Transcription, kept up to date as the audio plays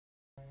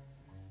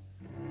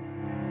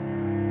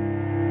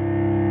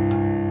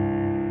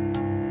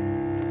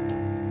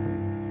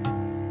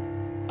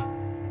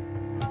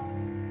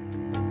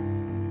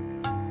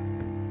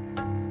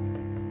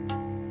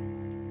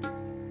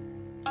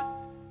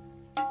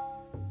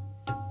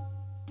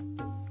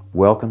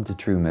Welcome to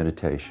True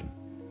Meditation,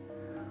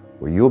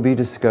 where you'll be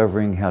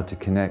discovering how to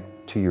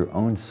connect to your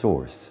own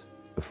source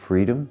of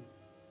freedom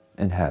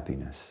and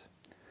happiness.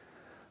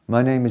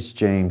 My name is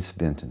James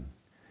Benton,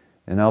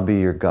 and I'll be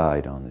your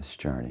guide on this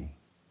journey.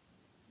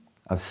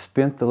 I've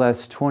spent the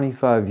last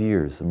 25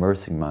 years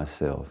immersing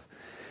myself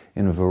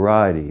in a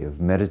variety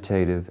of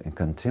meditative and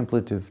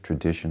contemplative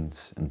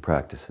traditions and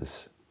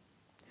practices.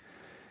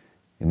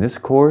 In this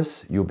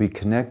course, you'll be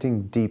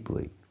connecting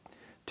deeply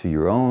to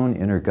your own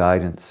inner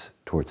guidance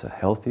towards a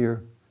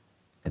healthier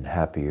and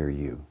happier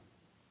you.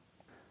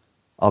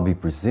 I'll be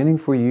presenting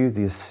for you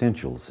the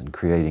essentials in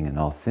creating an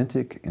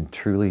authentic and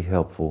truly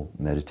helpful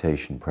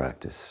meditation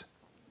practice.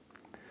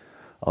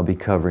 I'll be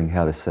covering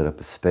how to set up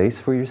a space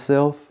for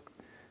yourself,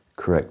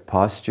 correct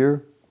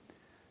posture,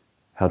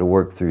 how to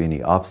work through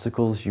any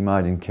obstacles you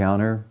might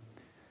encounter.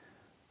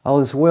 I'll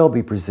as well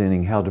be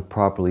presenting how to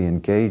properly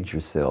engage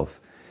yourself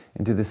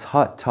into this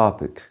hot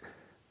topic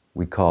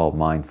we call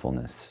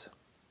mindfulness,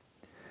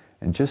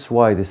 and just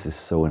why this is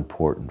so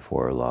important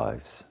for our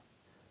lives.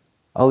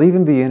 I'll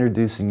even be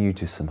introducing you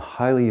to some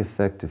highly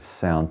effective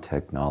sound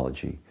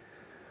technology,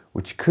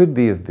 which could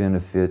be of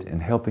benefit in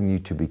helping you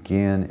to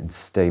begin and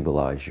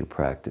stabilize your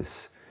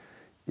practice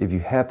if you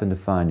happen to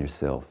find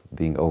yourself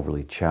being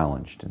overly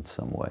challenged in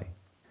some way.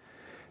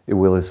 It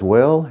will as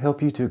well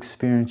help you to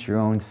experience your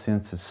own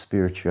sense of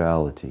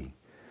spirituality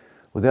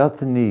without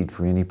the need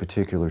for any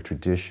particular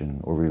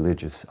tradition or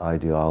religious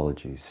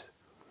ideologies,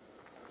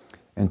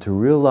 and to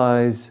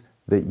realize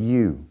that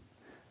you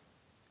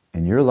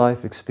and your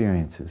life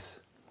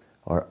experiences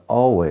are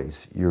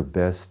always your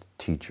best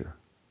teacher.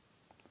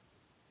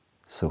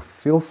 So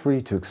feel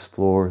free to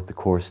explore the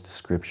course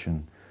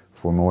description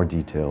for more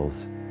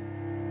details,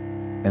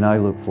 and I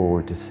look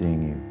forward to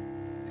seeing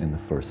you in the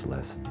first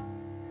lesson.